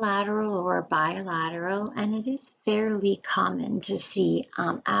unilateral or bilateral, and it is fairly common to see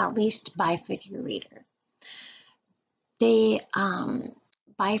at least bifid ureter. The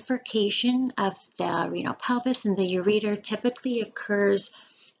bifurcation of the renal pelvis and the ureter typically occurs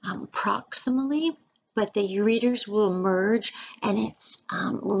proximally but the ureters will merge, and it's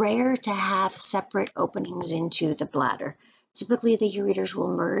rare to have separate openings into the bladder. Typically, the ureters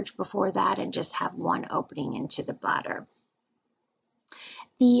will merge before that and just have one opening into the bladder.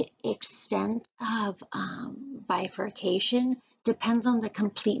 The extent of bifurcation depends on the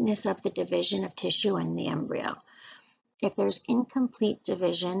completeness of the division of tissue in the embryo. If there's incomplete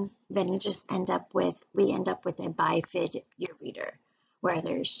division, then we end up with a bifid ureter, where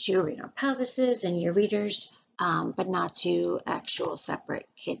there's two renal pelvises and ureters, but not two actual separate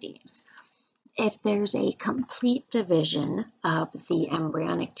kidneys. If there's a complete division of the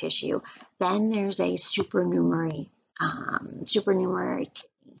embryonic tissue, then there's a supernumerary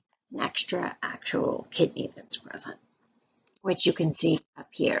kidney, an extra actual kidney that's present, which you can see up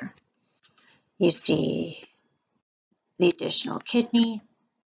here. You see the additional kidney,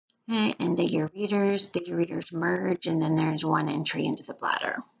 okay, and the ureters merge, and then there's one entry into the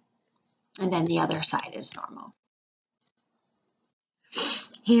bladder. And then the other side is normal.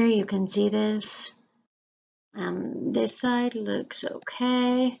 Here you can see this. This side looks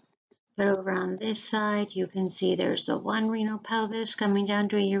okay, but over on this side, you can see there's the one renal pelvis coming down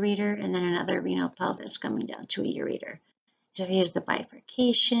to a ureter, and then another renal pelvis coming down to a ureter. So here's the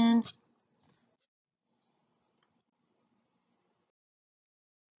bifurcation.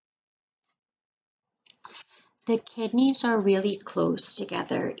 The kidneys are really close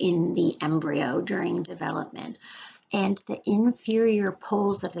together in the embryo during development, and the inferior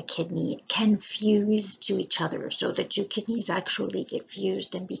poles of the kidney can fuse to each other, so the two kidneys actually get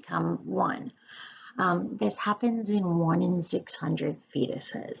fused and become one. This happens in 1 in 600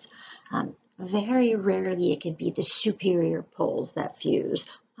 fetuses. Very rarely it can be the superior poles that fuse,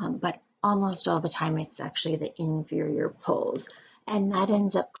 but almost all the time it's actually the inferior poles, and that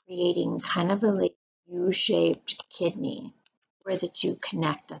ends up creating kind of a U-shaped kidney where the two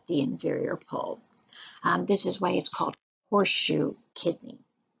connect at the inferior pole. This is why it's called horseshoe kidney.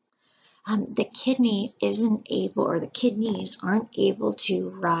 The kidney isn't able, or the kidneys aren't able to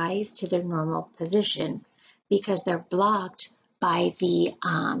rise to their normal position because they're blocked by the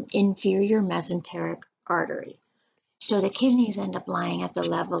inferior mesenteric artery. So the kidneys end up lying at the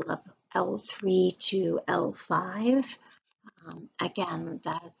level of L3 to L5. Again,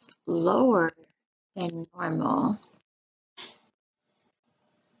 that's lower than normal.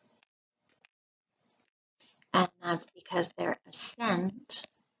 And that's because their ascent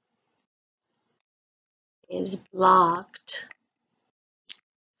is blocked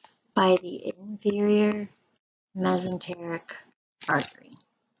by the inferior mesenteric artery.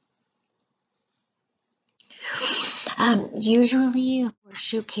 Usually,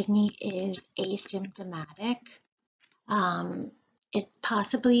 horseshoe kidney is asymptomatic.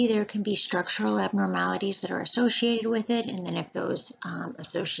 There can be structural abnormalities that are associated with it, and then if those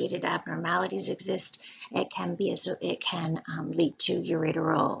associated abnormalities exist, it can lead to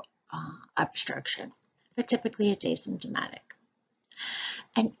ureteral obstruction. But typically, it's asymptomatic.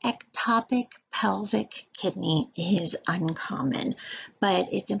 An ectopic pelvic kidney is uncommon,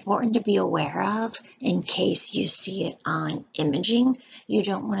 but it's important to be aware of in case you see it on imaging. You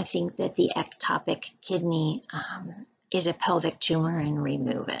don't want to think that the ectopic kidney is a pelvic tumor and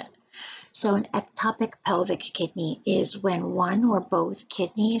remove it. So an ectopic pelvic kidney is when one or both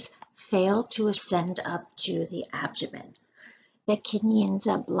kidneys fail to ascend up to the abdomen. The kidney ends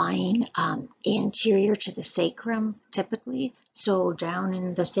up lying anterior to the sacrum, typically. So down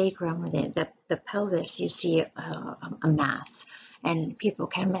in the sacrum, or the pelvis, you see a mass, and people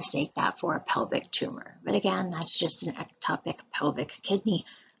can mistake that for a pelvic tumor. But again, that's just an ectopic pelvic kidney.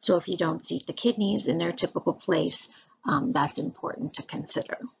 So if you don't see the kidneys in their typical place, that's important to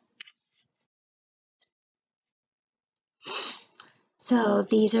consider. So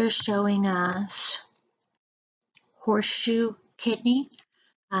these are showing us horseshoe kidney.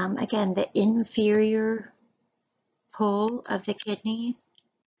 Again, the inferior pole of the kidney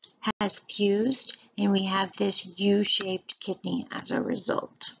has fused, and we have this U-shaped kidney as a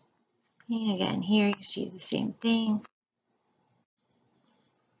result. And again, here you see the same thing.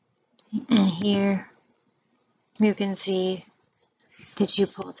 And here you can see the two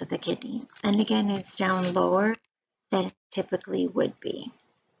poles of the kidney. And again, it's down lower than it typically would be.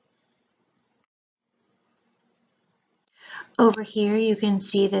 Over here, you can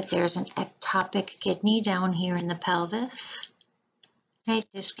see that there's an ectopic kidney down here in the pelvis. Right,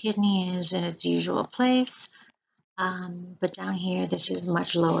 this kidney is in its usual place, but down here, this is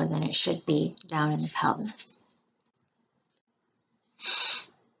much lower than it should be down in the pelvis.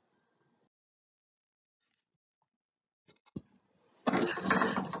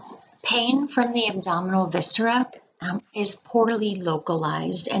 Pain from the abdominal viscera is poorly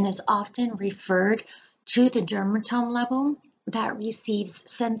localized and is often referred to the dermatome level that receives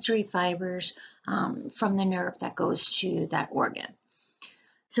sensory fibers from the nerve that goes to that organ.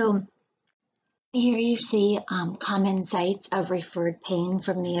 So here you see common sites of referred pain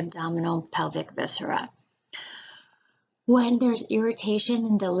from the abdominal pelvic viscera. When there's irritation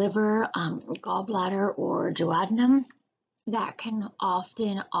in the liver, gallbladder, or duodenum, that can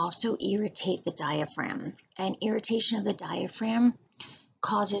often also irritate the diaphragm. And irritation of the diaphragm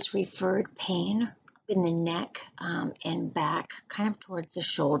causes referred pain in the neck and back, kind of towards the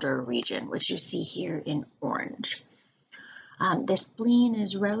shoulder region, which you see here in orange. The spleen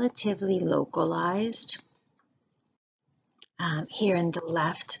is relatively localized here in the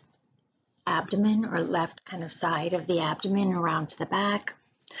left abdomen or left kind of side of the abdomen around to the back.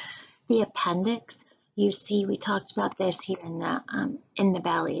 The appendix, you see, we talked about this here in the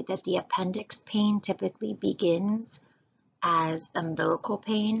belly, that the appendix pain typically begins as umbilical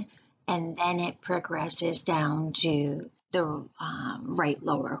pain, and then it progresses down to the right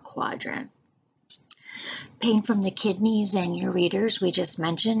lower quadrant. Pain from the kidneys and ureters we just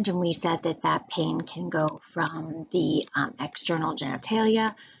mentioned, and we said that that pain can go from the external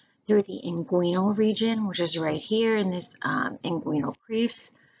genitalia through the inguinal region, which is right here in this inguinal crease,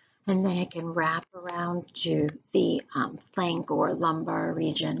 and then it can wrap around to the flank or lumbar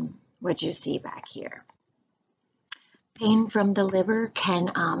region, which you see back here. Pain from the liver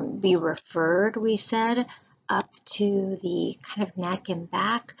can be referred, we said, up to the kind of neck and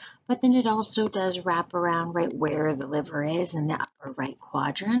back, but then it also does wrap around right where the liver is in the upper right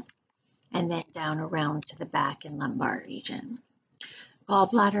quadrant, and then down around to the back and lumbar region.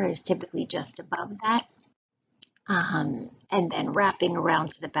 Gallbladder is typically just above that, and then wrapping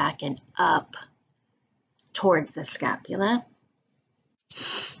around to the back and up towards the scapula.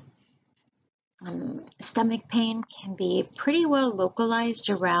 Stomach pain can be pretty well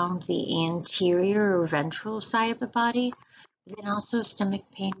localized around the anterior or ventral side of the body. Then also stomach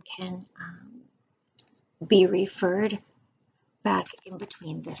pain can be referred back in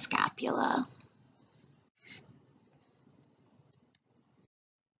between the scapula.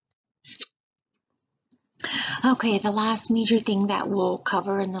 Okay, the last major thing that we'll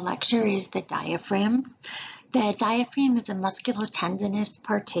cover in the lecture is the diaphragm. The diaphragm is a musculotendinous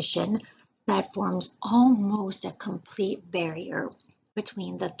partition that forms almost a complete barrier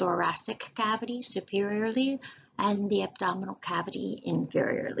between the thoracic cavity superiorly and the abdominal cavity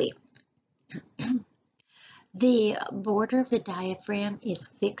inferiorly. The border of the diaphragm is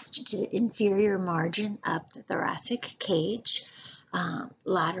fixed to the inferior margin of the thoracic cage,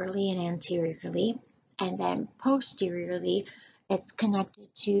 laterally and anteriorly, and then posteriorly it's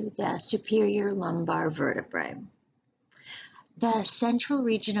connected to the superior lumbar vertebrae. The central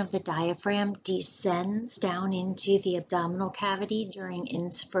region of the diaphragm descends down into the abdominal cavity during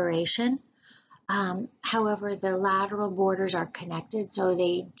inspiration. However, the lateral borders are connected, so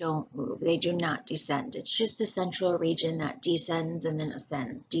they don't move. They do not descend. It's just the central region that descends and then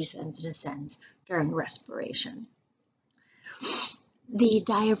ascends, descends and ascends during respiration. The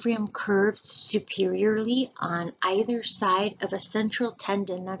diaphragm curves superiorly on either side of a central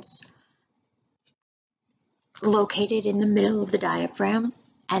tendon that's located in the middle of the diaphragm,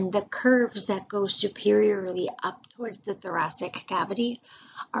 and the curves that go superiorly up towards the thoracic cavity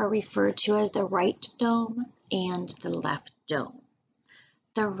are referred to as the right dome and the left dome.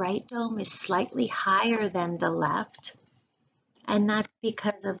 The right dome is slightly higher than the left, and that's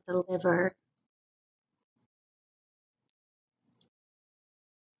because of the liver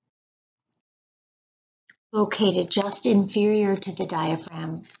located just inferior to the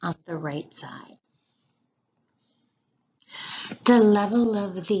diaphragm on the right side. The level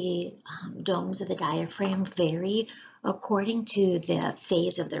of the domes of the diaphragm vary according to the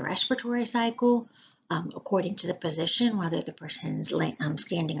phase of the respiratory cycle, according to the position, whether the person is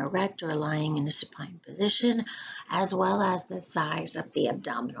standing erect or lying in a supine position, as well as the size of the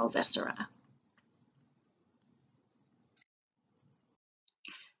abdominal viscera.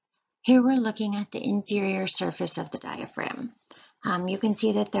 Here we're looking at the inferior surface of the diaphragm. You can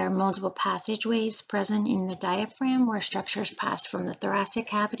see that there are multiple passageways present in the diaphragm where structures pass from the thoracic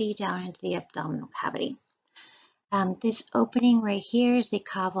cavity down into the abdominal cavity. This opening right here is the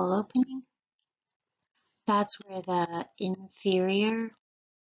caval opening. That's where the inferior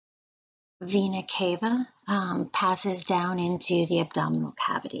vena cava passes down into the abdominal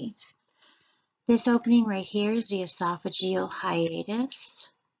cavity. This opening right here is the esophageal hiatus.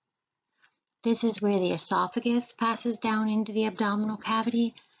 This is where the esophagus passes down into the abdominal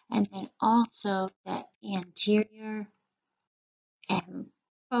cavity, and then also the anterior and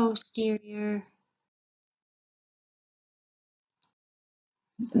posterior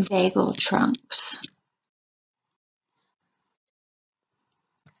vagal trunks.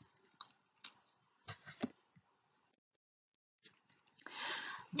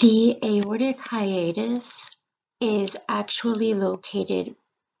 The aortic hiatus is actually located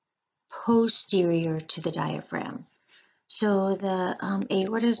posterior to the diaphragm. So the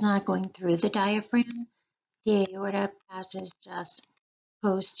aorta is not going through the diaphragm. The aorta passes just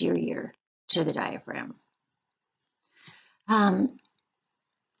posterior to the diaphragm.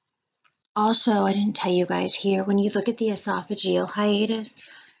 Also, I didn't tell you guys here, when you look at the esophageal hiatus,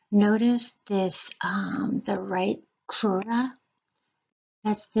 notice this, the right crura.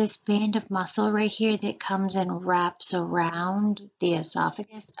 That's this band of muscle right here that comes and wraps around the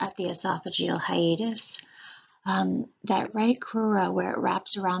esophagus at the esophageal hiatus. That right crura where it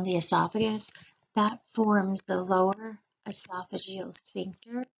wraps around the esophagus, that forms the lower esophageal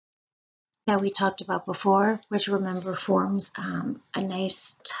sphincter that we talked about before, which remember forms a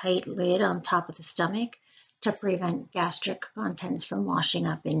nice tight lid on top of the stomach to prevent gastric contents from washing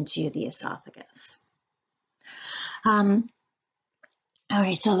up into the esophagus. All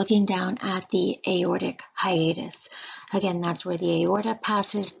right, so looking down at the aortic hiatus, again, that's where the aorta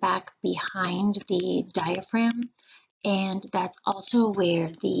passes back behind the diaphragm, and that's also where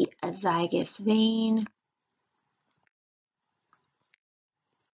the azygous vein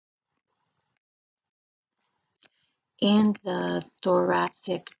and the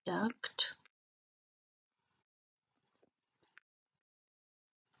thoracic duct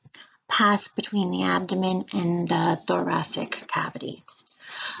pass between the abdomen and the thoracic cavity.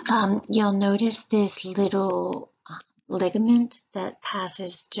 You'll notice this little ligament that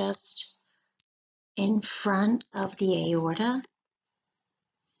passes just in front of the aorta.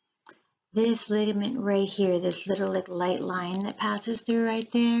 This ligament right here, this little like light line that passes through right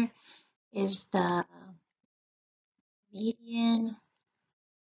there, is the median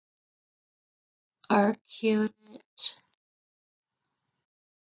arcuate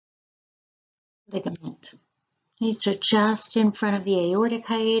ligament. Okay, so just in front of the aortic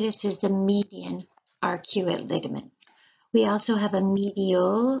hiatus is the median arcuate ligament. We also have a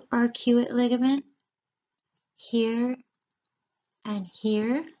medial arcuate ligament here and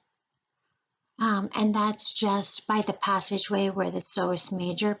here. And that's just by the passageway where the psoas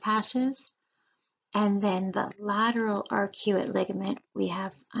major passes. And then the lateral arcuate ligament we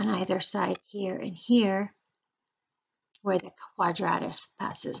have on either side here and here where the quadratus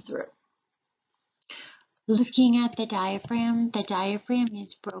passes through. Looking at the diaphragm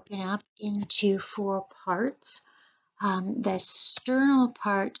is broken up into 4 parts. The sternal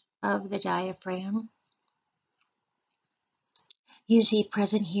part of the diaphragm you see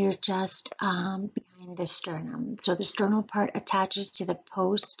present here just behind the sternum. So the sternal part attaches to the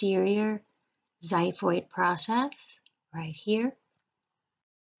posterior xiphoid process right here.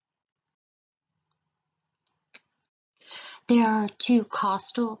 There are 2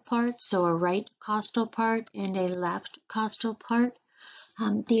 costal parts, so a right costal part and a left costal part.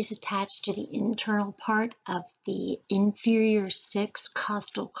 These attach to the internal part of the inferior 6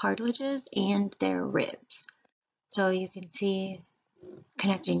 costal cartilages and their ribs. So you can see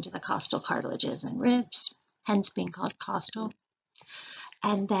connecting to the costal cartilages and ribs, hence being called costal.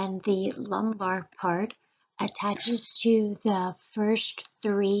 And then the lumbar part attaches to the first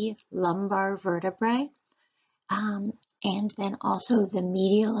 3 lumbar vertebrae, and then also the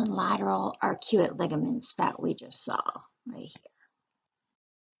medial and lateral arcuate ligaments that we just saw right here.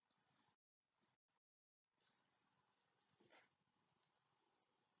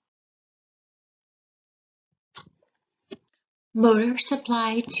 Motor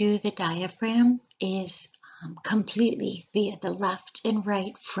supply to the diaphragm is completely via the left and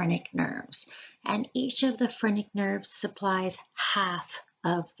right phrenic nerves, and each of the phrenic nerves supplies half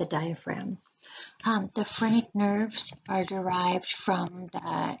of the diaphragm. The phrenic nerves are derived from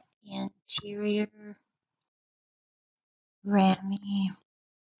the anterior rami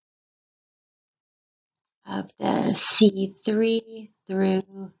of the C3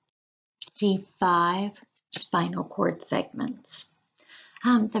 through C5 spinal cord segments.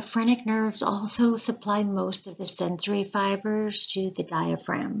 The phrenic nerves also supply most of the sensory fibers to the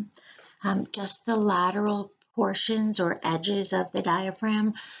diaphragm. Just the lateral portions or edges of the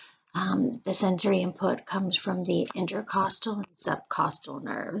diaphragm, the sensory input comes from the intercostal and subcostal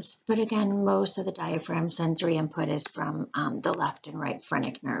nerves. But again, most of the diaphragm sensory input is from the left and right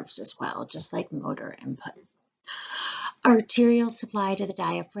phrenic nerves as well, just like motor input. Arterial supply to the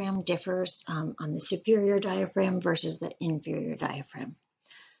diaphragm differs on the superior diaphragm versus the inferior diaphragm.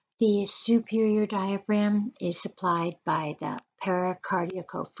 The superior diaphragm is supplied by the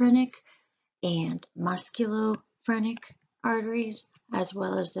pericardiacophrenic and musculophrenic arteries, as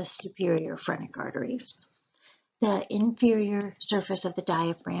well as the superior phrenic arteries. The inferior surface of the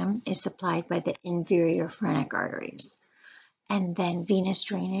diaphragm is supplied by the inferior phrenic arteries. And then venous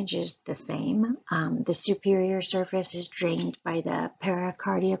drainage is the same. The superior surface is drained by the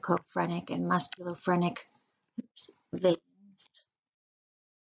pericardiophrenic and musculophrenic veins,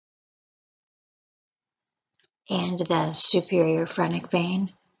 and the superior phrenic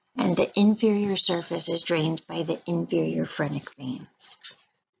vein. And the inferior surface is drained by the inferior phrenic veins.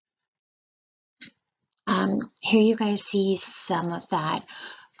 Here you guys see some of that.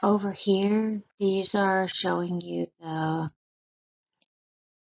 Over here, these are showing you the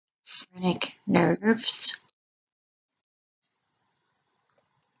phrenic nerves.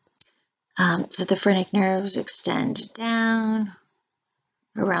 So the phrenic nerves extend down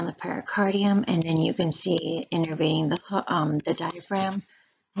around the pericardium, and then you can see innervating the diaphragm,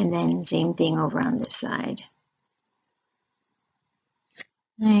 and then same thing over on this side.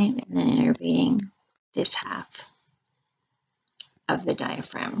 Right, and then innervating this half of the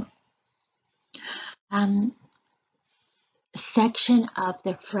diaphragm. Section of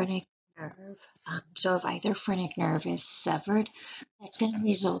the phrenic nerve. So if either phrenic nerve is severed, that's going to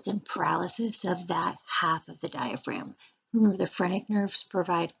result in paralysis of that half of the diaphragm. Remember, the phrenic nerves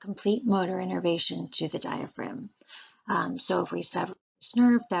provide complete motor innervation to the diaphragm. So if we sever this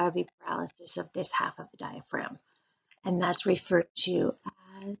nerve, that would be paralysis of this half of the diaphragm. And that's referred to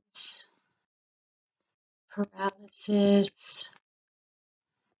as paralysis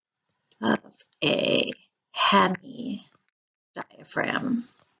of a hemidiaphragm.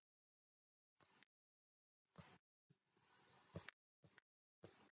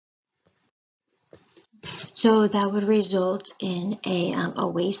 So that would result in a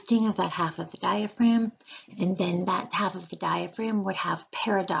wasting of that half of the diaphragm, and then that half of the diaphragm would have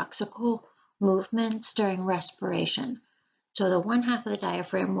paradoxical movements during respiration. So the one half of the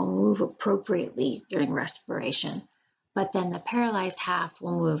diaphragm will move appropriately during respiration, but then the paralyzed half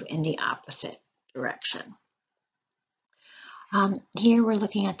will move in the opposite direction. Here we're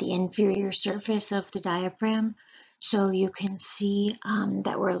looking at the inferior surface of the diaphragm. So you can see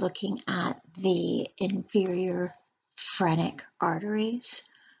that we're looking at the inferior phrenic arteries.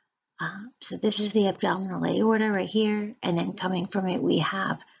 So this is the abdominal aorta right here, and then coming from it we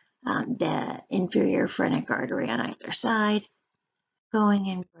have the inferior phrenic artery on either side, going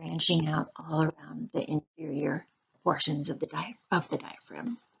and branching out all around the inferior portions of the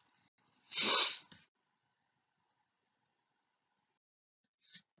diaphragm.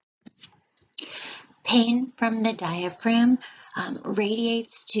 Pain from the diaphragm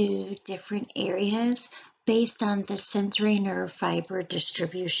radiates to different areas based on the sensory nerve fiber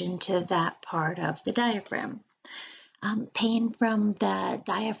distribution to that part of the diaphragm. Pain from the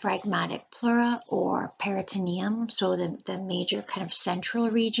diaphragmatic pleura or peritoneum, so the major kind of central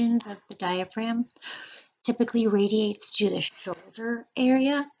regions of the diaphragm, typically radiates to the shoulder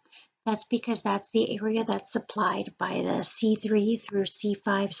area. That's because that's the area that's supplied by the C3 through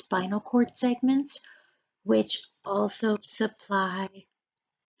C5 spinal cord segments, which also supply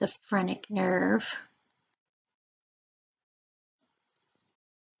the phrenic nerve.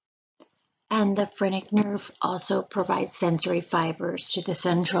 And the phrenic nerve also provides sensory fibers to the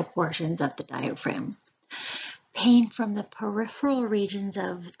central portions of the diaphragm. Pain from the peripheral regions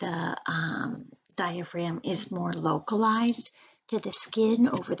of the diaphragm is more localized to the skin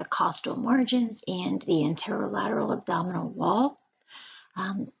over the costal margins and the anterolateral abdominal wall.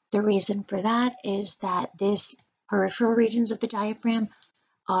 The reason for that is that this peripheral regions of the diaphragm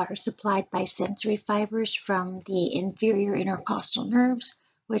are supplied by sensory fibers from the inferior intercostal nerves,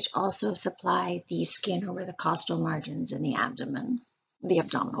 which also supply the skin over the costal margins in the abdomen, the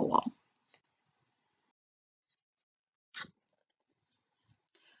abdominal wall.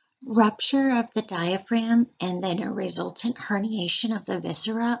 Rupture of the diaphragm and then a resultant herniation of the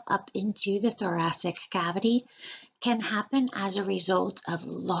viscera up into the thoracic cavity can happen as a result of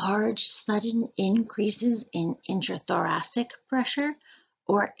large sudden increases in intrathoracic pressure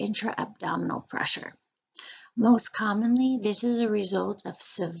or intra-abdominal pressure. Most commonly, this is a result of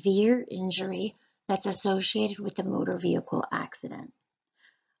severe injury that's associated with a motor vehicle accident.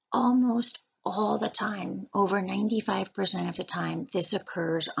 Almost all the time, over 95% of the time, this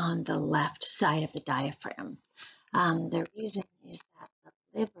occurs on the left side of the diaphragm. The reason is that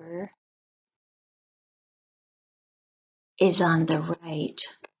the liver is on the right,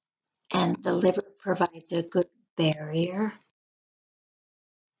 and the liver provides a good barrier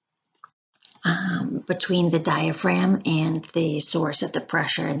between the diaphragm and the source of the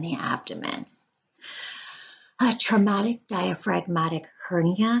pressure in the abdomen. A traumatic diaphragmatic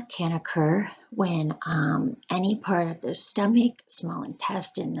hernia can occur when any part of the stomach, small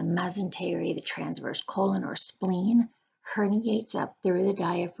intestine, the mesentery, the transverse colon or spleen herniates up through the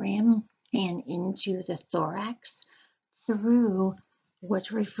diaphragm and into the thorax through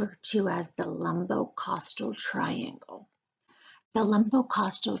what's referred to as the lumbocostal triangle. The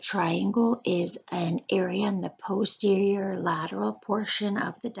lumbocostal triangle is an area in the posterior lateral portion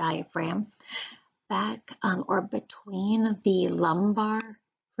of the diaphragm back or between the lumbar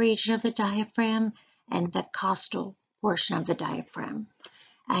region of the diaphragm and the costal portion of the diaphragm.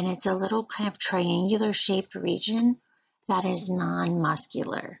 And it's a little kind of triangular shaped region that is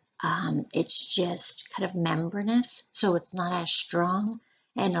non-muscular. It's just kind of membranous, so it's not as strong,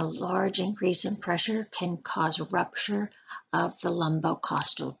 and a large increase in pressure can cause rupture of the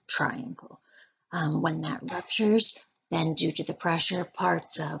lumbocostal triangle. When that ruptures, then due to the pressure,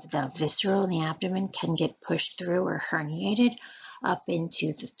 parts of the visceral in the abdomen can get pushed through or herniated up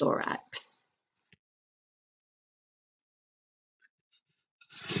into the thorax.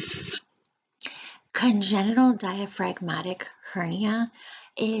 Congenital diaphragmatic hernia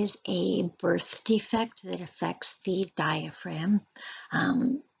is a birth defect that affects the diaphragm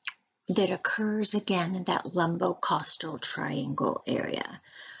that occurs again in that lumbocostal triangle area.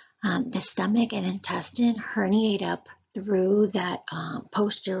 The stomach and intestine herniate up through that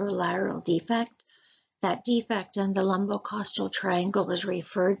posterolateral defect. That defect in the lumbocostal triangle is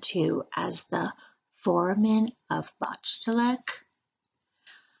referred to as the foramen of Botchdalek.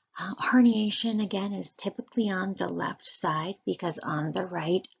 Herniation, again, is typically on the left side because on the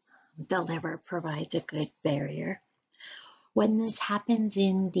right, the liver provides a good barrier. When this happens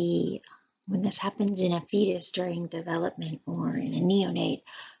in a fetus during development or in a neonate,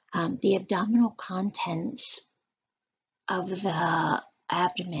 the abdominal contents of the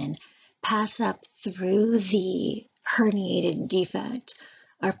abdomen pass up through the herniated defect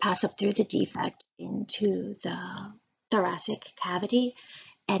or pass up through the defect into the thoracic cavity,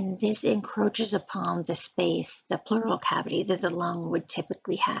 and this encroaches upon the space, the pleural cavity that the lung would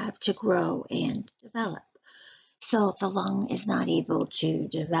typically have to grow and develop. So the lung is not able to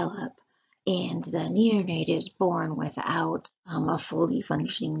develop, and the neonate is born without a fully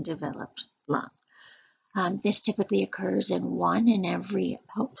functioning developed lung. This typically occurs in 1 in every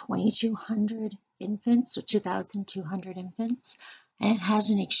about 2,200 infants, so 2,200 infants, and it has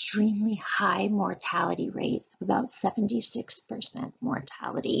an extremely high mortality rate, about 76%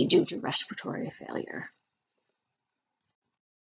 mortality due to respiratory failure.